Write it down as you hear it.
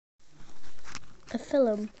a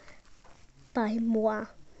film by moi,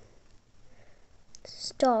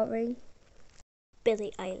 starring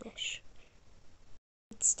Billie Eilish,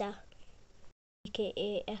 Insta,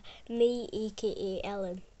 aka me, aka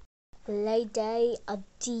Ellen, Lady a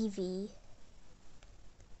DV,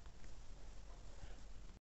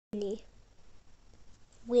 Winnie,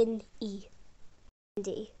 Wendy,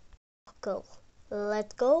 go,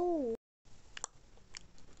 let's go.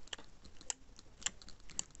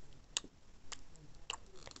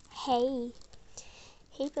 Hey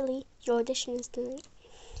Billy, your audition is tonight.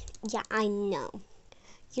 Yeah, I know.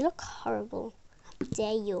 You look horrible.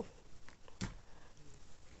 Dare you?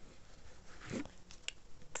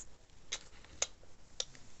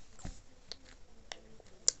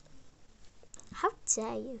 How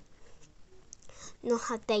dare you? No,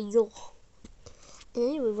 how dare you? And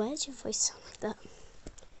anyway, why does your voice sound like that?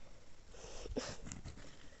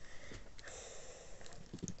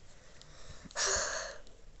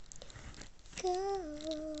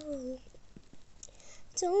 Go.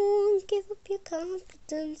 Don't give up your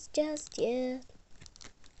confidence just yet,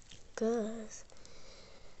 'cause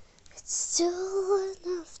it's still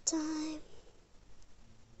enough time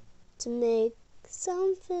to make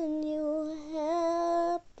something new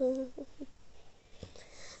happen.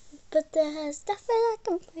 But there's nothing I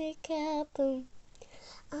can make happen.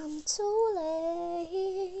 I'm too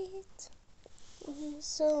late.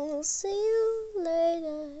 So I'll see you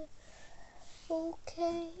later.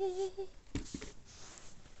 Okay.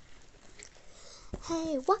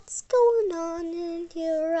 Hey, what's going on in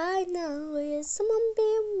here right now? Is someone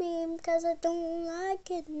being mean because I don't like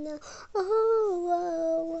it now?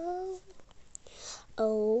 Oh.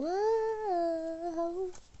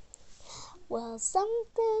 Well,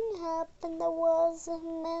 something happened that wasn't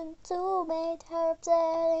meant to make her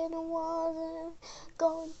upset, and I wasn't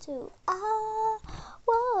going to.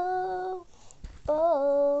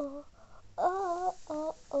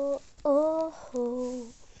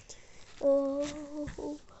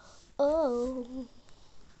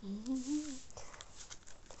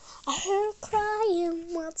 I heard her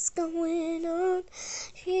crying, what's going on?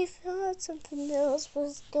 She thought something else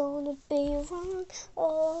was gonna be wrong.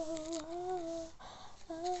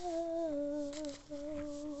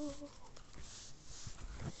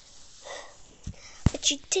 But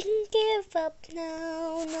she didn't give up,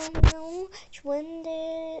 no. She went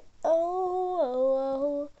it,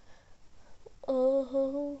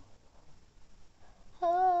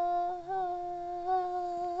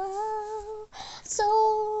 So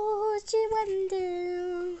she went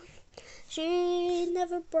down. She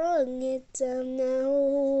never brought it down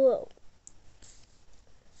now.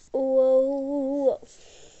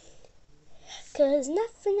 'Cause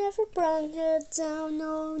nothing ever brought her down,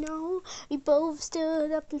 no. We both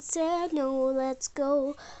stood up and said, no, let's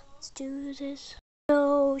go, let's do this.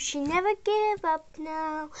 No, she never gave up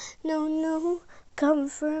now, no. Coming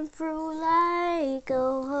through like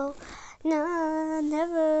oh. Nah,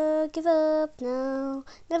 never give up now.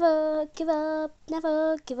 Never give up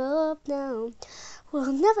now.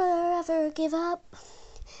 We'll never ever give up,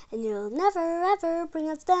 and you'll never ever bring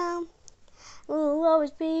us down. We'll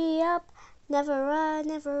always be up, never ride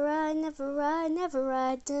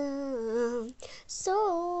down.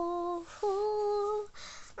 So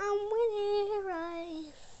I'm winning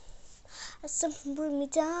right. As something bring me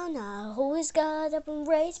down, I always got up and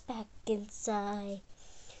raised back inside.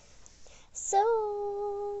 So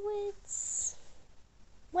it's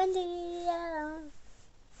Wendy,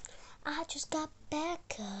 I just got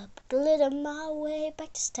back up, glittered my way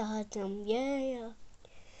back to stardom, yeah.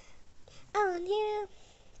 On here,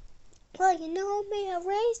 well, you know me, I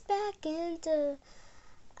raised back into,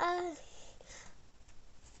 I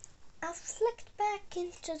flicked back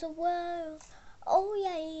into the world, oh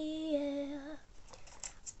yeah.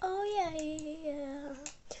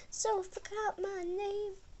 So I forgot my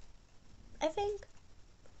name, I think.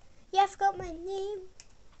 Yeah, I forgot my name.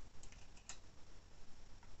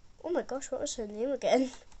 Oh my gosh, what was her name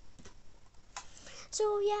again?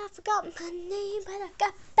 So yeah, I forgot my name, but I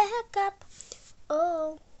got back up.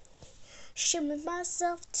 Oh, shimmered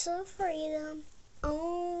myself to freedom.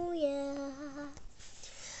 Oh yeah.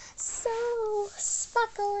 So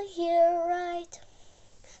sparkle here, right?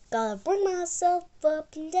 Gotta bring myself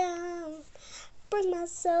up and down. Bring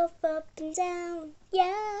myself up and down.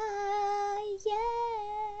 Yeah.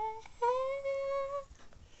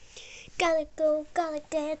 Gotta go, gotta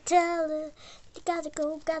get taller. Gotta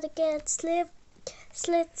go, gotta get slit,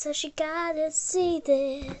 so she gotta see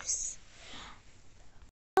this.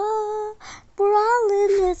 Oh, we're all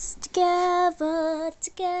in this together.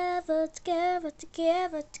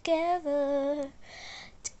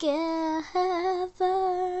 together.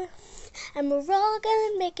 And we're all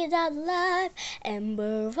gonna make it out alive. And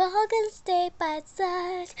we're all gonna stay by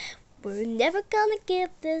side. We're never gonna give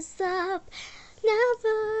this up.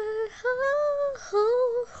 Never.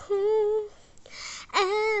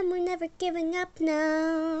 And we're never giving up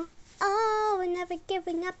now. Oh, we're never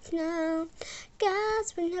giving up now.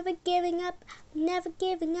 Guys, we're never giving up. Never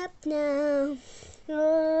giving up now.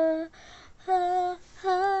 Oh, oh,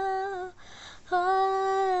 oh,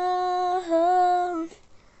 oh,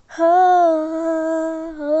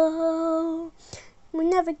 oh, oh. We're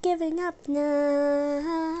never giving up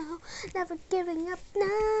now. Never giving up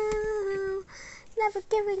now. Never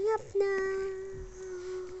giving up now.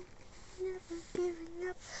 Never giving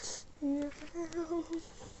up now.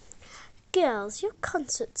 Girls, your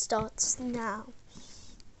concert starts now.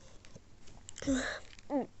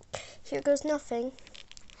 Here goes nothing.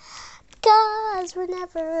 Because we're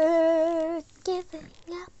never giving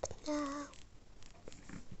up now.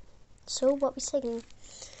 So what we singing?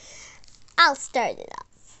 I'll start it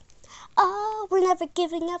off. Oh, we're never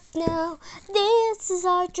giving up now. This is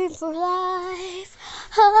our dream for life.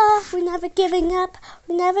 Oh, we're never giving up.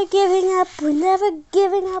 We're never giving up. We're never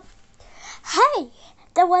giving up. Hey,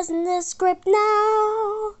 that wasn't the script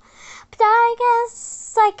now. But I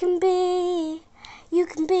guess I can be. You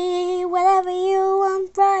can be whatever you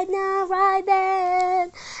want right now, right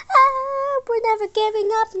then. Oh, we're never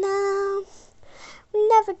giving up now. We're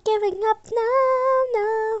never giving up now,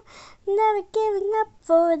 no. Never giving up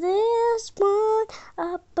for this one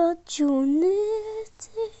opportunity.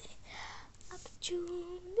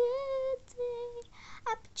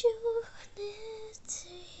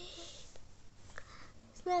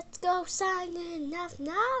 Let's go signing off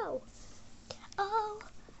now. Oh,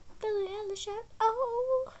 Billy Eilish,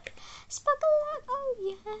 oh, Sparkle, oh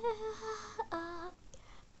yeah.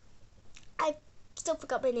 I still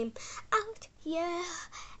forgot my name. Out, yeah.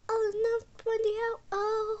 Oh no, Wendy out,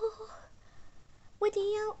 oh.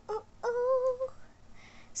 Wendy out, oh oh.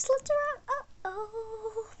 Slaughter out, oh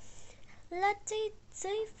oh. Let's eat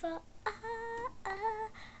safer,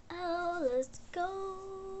 oh. Let's go.